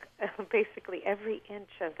think basically every inch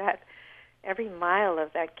of that, every mile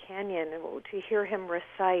of that canyon, to hear him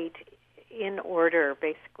recite in order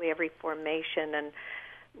basically every formation and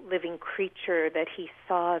living creature that he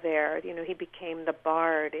saw there. He became the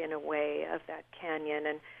bard in a way of that canyon.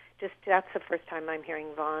 And just that's the first time I'm hearing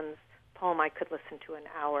Vaughn's poem. I could listen to an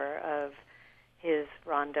hour of his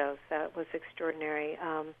rondos. That was extraordinary.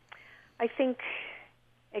 I think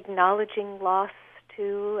acknowledging loss,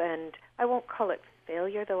 too, and I won't call it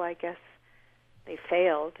failure, though I guess they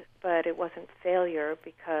failed, but it wasn't failure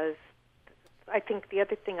because I think the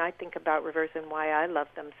other thing I think about rivers and why I love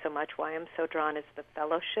them so much, why I'm so drawn, is the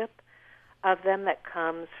fellowship of them that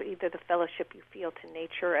comes, either the fellowship you feel to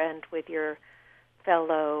nature and with your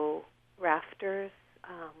fellow rafters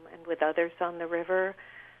and with others on the river,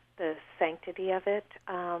 the sanctity of it.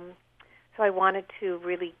 So I wanted to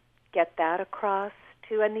really get that across,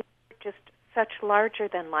 too, and these are just such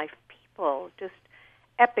larger-than-life people, just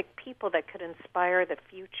epic people that could inspire the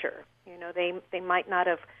future. They might not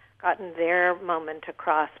have gotten their moment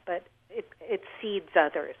across, but it seeds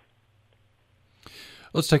others.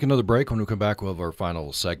 Let's take another break. When we come back, we'll have our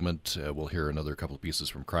final segment. We'll hear another couple of pieces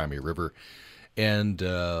from Crimea River, and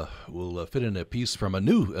we'll fit in a piece from a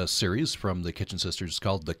new series from the Kitchen Sisters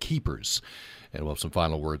called The Keepers, and we'll have some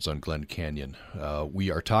final words on Glen Canyon.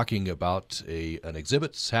 We are talking about an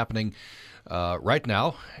exhibit that's happening right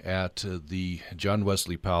now at the John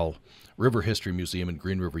Wesley Powell River History Museum in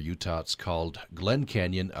Green River, Utah. It's called Glen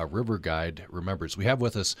Canyon, A River Guide Remembers. We have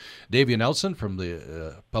with us Davia Nelson from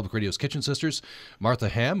the Public Radio's Kitchen Sisters, Martha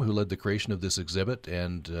Ham, who led the creation of this exhibit,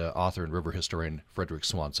 and author and river historian Frederick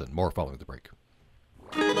Swanson. More following the break.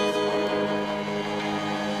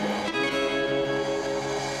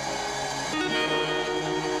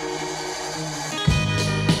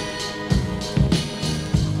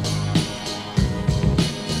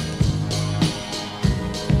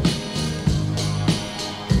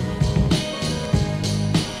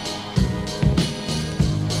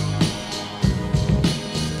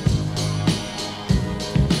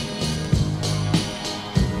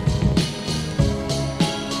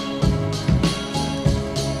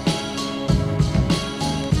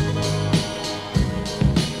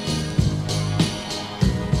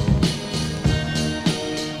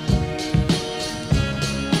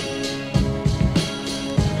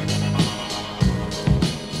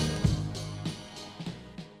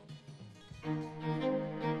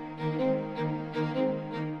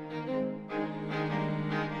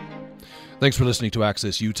 Thanks for listening to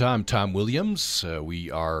Access Utah. I'm Tom Williams. We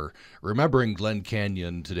are remembering Glen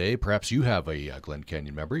Canyon today. Perhaps you have a Glen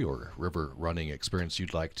Canyon memory or river running experience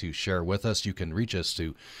you'd like to share with us. You can reach us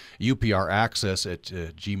to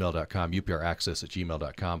upraccess@gmail.com,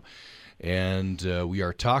 upraccess@gmail.com. And we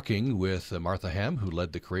are talking with Martha Ham, who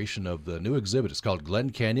led the creation of the new exhibit. It's called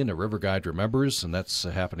Glen Canyon, A River Guide Remembers, and that's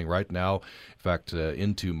happening right now, in fact,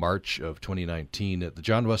 into March of 2019 at the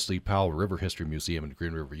John Wesley Powell River History Museum in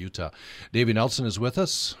Green River, Utah. Davy Nelson is with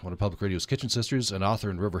us, one of Public Radio's Kitchen Sisters, and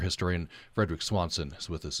author and river historian Frederick Swanson is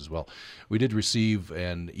with us as well. We did receive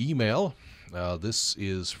an email. This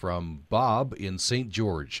is from Bob in St.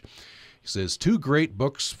 George. He says, 2 great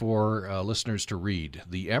books for listeners to read,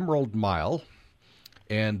 The Emerald Mile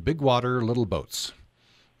and Big Water, Little Boats.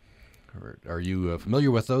 Are you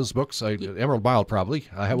familiar with those books? Emerald Mile, probably.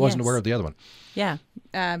 I wasn't aware of the other one. Yeah.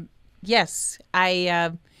 Yes,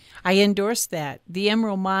 I endorse that. The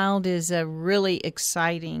Emerald Mile is a really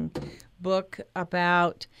exciting book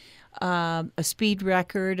about a speed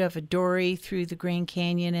record of a dory through the Grand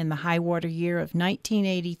Canyon in the high water year of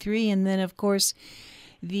 1983. And then, of course,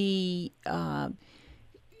 the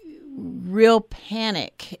real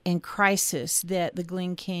panic and crisis that the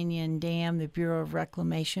Glen Canyon Dam, the Bureau of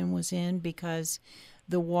Reclamation, was in because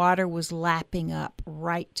the water was lapping up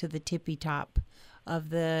right to the tippy top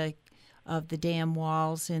of the dam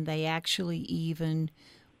walls, and they actually even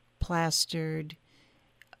plastered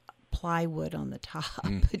plywood on the top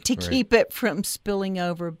to keep it from spilling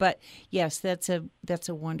over. But yes, that's a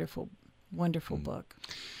wonderful book.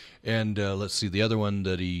 And let's see, the other one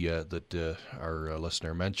that our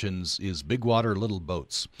listener mentions is Big Water, Little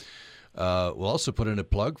Boats. We'll also put in a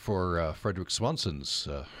plug for Frederick Swanson's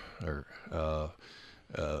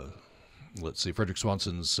Frederick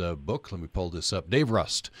Swanson's book. Let me pull this up. Dave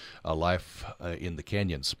Rust, Life in the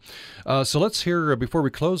Canyons. So let's hear, before we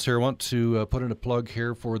close here, I want to put in a plug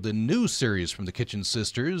here for the new series from the Kitchen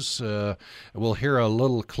Sisters. We'll hear a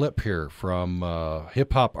little clip here from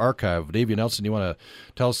Hip Hop Archive. Davey Nelson, you want to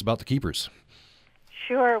tell us about the Keepers?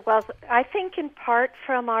 Sure. Well, I think in part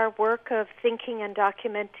from our work of thinking and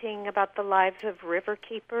documenting about the lives of river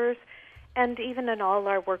keepers, and even in all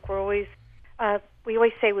our work, we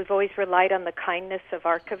always say we've always relied on the kindness of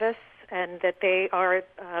archivists, and that they are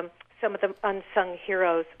some of the unsung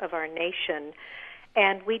heroes of our nation.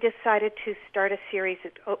 And we decided to start a series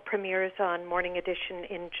that premieres on Morning Edition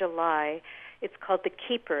in July. It's called The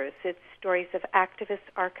Keepers. It's stories of activists,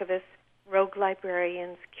 archivists, rogue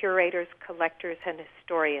librarians, curators, collectors, and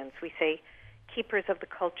historians. We say keepers of the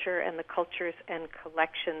culture and the cultures and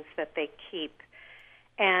collections that they keep.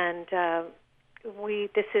 And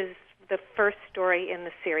this is the first story in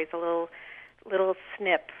the series, a little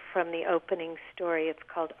snip from the opening story. It's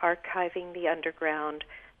called Archiving the Underground,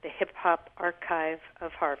 the Hip Hop Archive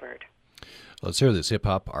of Harvard. Let's hear this Hip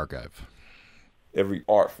Hop Archive. Every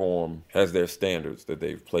art form has their standards that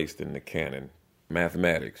they've placed in the canon.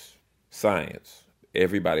 Mathematics, science,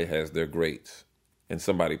 everybody has their greats, and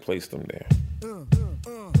somebody placed them there.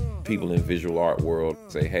 People in visual art world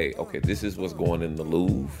say, hey, okay, this is what's going in the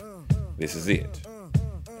Louvre. This is it.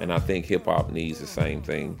 And I think hip-hop needs the same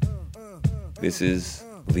thing. This is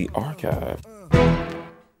the archive.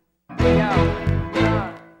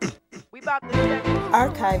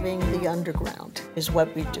 Archiving the underground is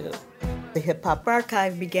what we do. The Hip Hop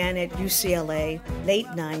Archive began at UCLA, late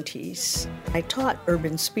 90s. I taught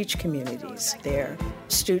urban speech communities there.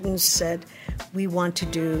 Students said, we want to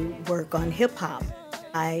do work on hip-hop.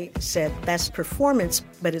 I said, that's performance,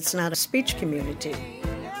 but it's not a speech community.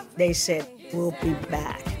 They said, we'll be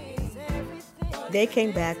back. They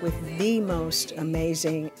came back with the most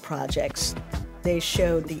amazing projects. They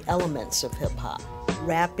showed the elements of hip-hop: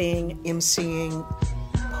 rapping, emceeing,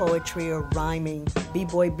 poetry or rhyming,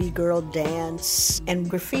 b-boy, b-girl dance, and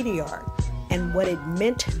graffiti art, and what it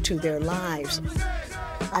meant to their lives.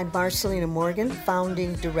 I'm Marcelina Morgan,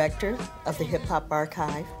 founding director of the Hip Hop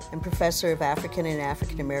Archive and professor of African and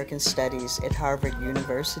African American Studies at Harvard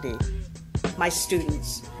University. My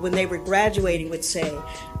students, when they were graduating, would say,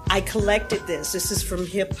 I collected this. This is from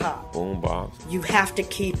hip-hop. Boombox. You have to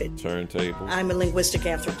keep it. Turntable. I'm a linguistic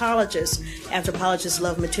anthropologist. Anthropologists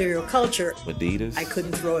love material culture. Meditas. I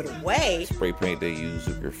couldn't throw it away. Spray paint they use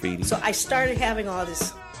with graffiti. So I started having all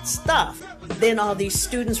this stuff. Then all these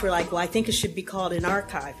students were like, well, I think it should be called an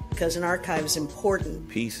archive, because an archive is important.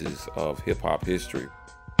 Pieces of hip-hop history.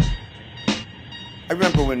 I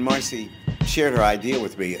remember when Marcy shared her idea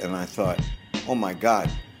with me, and I thought, oh my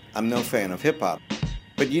God, I'm no fan of hip-hop.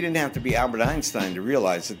 But you didn't have to be Albert Einstein to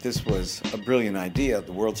realize that this was a brilliant idea,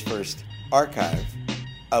 the world's first archive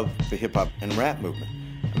of the hip-hop and rap movement.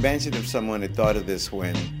 Imagine if someone had thought of this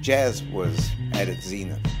when jazz was at its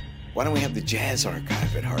zenith. Why don't we have the Jazz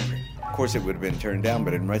Archive at Harvard? Of course, it would have been turned down,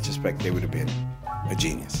 but in retrospect, they would have been a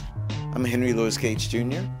genius. I'm Henry Louis Gates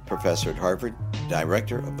Jr., professor at Harvard,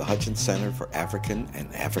 director of the Hutchins Center for African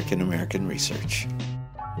and African American Research.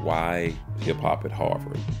 Why hip-hop at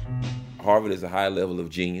Harvard? Harvard is a high level of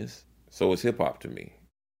genius, so is hip-hop to me.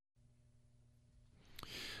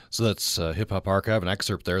 So that's Hip Hop Archive, an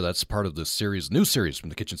excerpt there. That's part of the new series from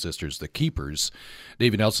the Kitchen Sisters, The Keepers.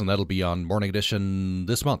 Davy Nelson, that'll be on Morning Edition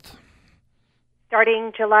this month.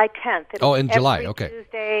 Starting July 10th. In July, okay.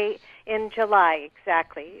 Tuesday in July,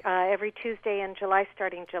 exactly. Every Tuesday in July,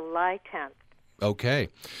 starting July 10th. Okay.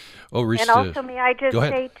 Well, and also, may I just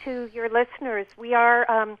say to your listeners, we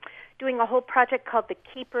are doing a whole project called The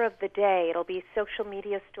Keeper of the Day. It'll be social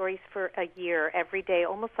media stories for a year, every day,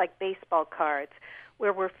 almost like baseball cards,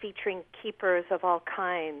 where we're featuring keepers of all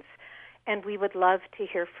kinds. And we would love to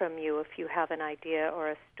hear from you if you have an idea or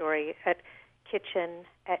a story at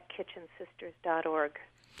kitchen@kitchensisters.org,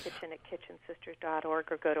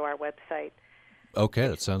 kitchen@kitchensisters.org, or go to our website. Okay,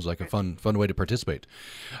 that sounds like a fun way to participate.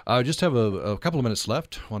 I just have a couple of minutes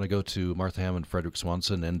left. I want to go to Martha Hammond, Frederick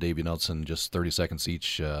Swanson, and Davy Nelson, just 30 seconds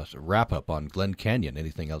each, to wrap up on Glen Canyon.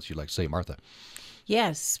 Anything else you'd like to say, Martha?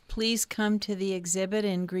 Yes, please come to the exhibit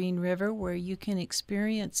in Green River where you can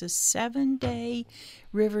experience a 7-day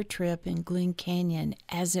river trip in Glen Canyon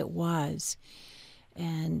as it was,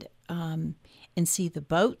 and see the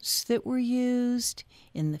boats that were used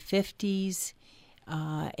in the 50s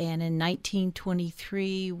and in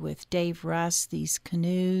 1923 with Dave Russ, these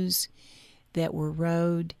canoes that were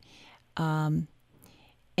rowed, and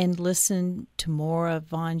listen to more of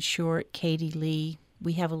Von Short, Katie Lee.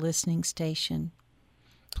 We have a listening station.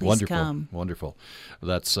 Please come. Wonderful.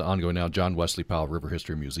 That's ongoing now. John Wesley Powell River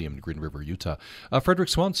History Museum in Green River, Utah. Frederick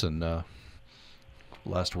Swanson,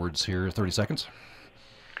 last words here, 30 seconds.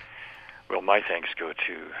 Well, my thanks go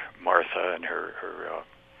to Martha and her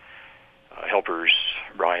helpers,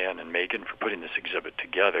 Ryan and Megan, for putting this exhibit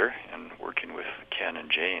together and working with Ken and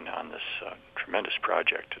Jane on this tremendous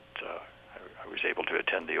project. I was able to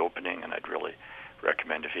attend the opening, and I'd really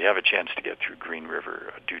recommend, if you have a chance to get through Green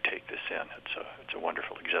River, do take this in. It's a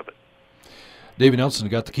wonderful exhibit. Davy Nelson,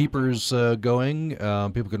 got the Keepers going.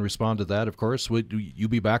 People can respond to that, of course. Would you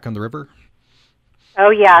be back on the river?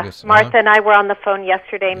 Oh, yeah. Martha and I were on the phone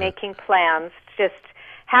yesterday making plans. Just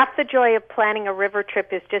half the joy of planning a river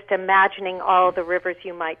trip is just imagining all the rivers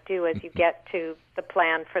you might do as you get to the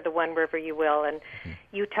plan for the one river you will. And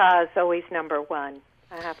Utah is always number one,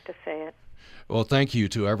 I have to say it. Well, thank you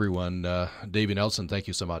to everyone. Davy Nelson, thank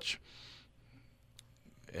you so much.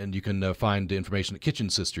 And you can find information at Kitchen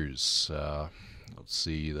Sisters. Let's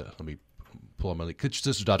see. Let me pull them on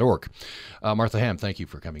kitchensisters.org. Martha Ham, thank you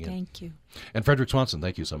for coming in. Thank you. And Frederick Swanson,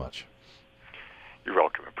 thank you so much. You're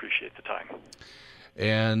welcome. Appreciate the time.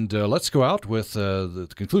 And let's go out with the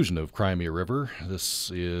conclusion of Crimea River. This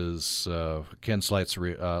is Ken Slight's.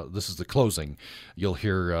 This is the closing. You'll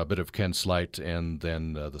hear a bit of Ken Sleight and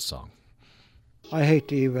then the song. I hate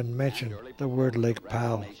to even mention the word Lake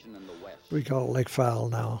Powell. We call it Lake Fowl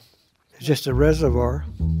now. It's just a reservoir,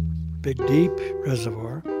 big, deep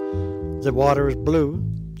reservoir. The water is blue.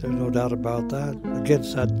 There's no doubt about that,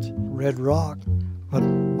 against that red rock. But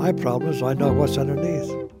my problem is I know what's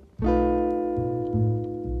underneath.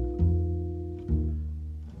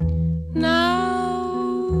 Now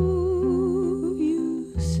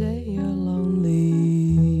you say you're lonely.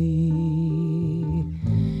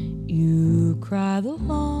 You cry the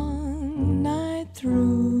long night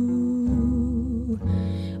through.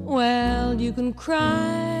 Well, you can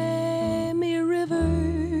cry me a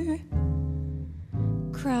river.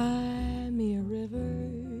 Cry me a river.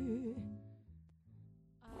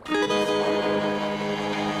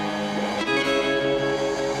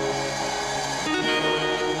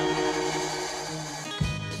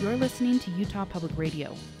 You're listening to Utah Public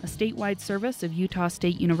Radio, a statewide service of Utah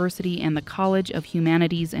State University and the College of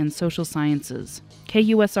Humanities and Social Sciences.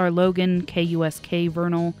 KUSR Logan, KUSK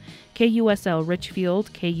Vernal, KUSL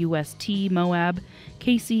Richfield, KUST Moab,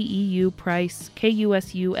 KCEU Price,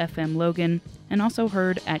 KUSU FM Logan, and also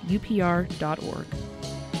heard at upr.org.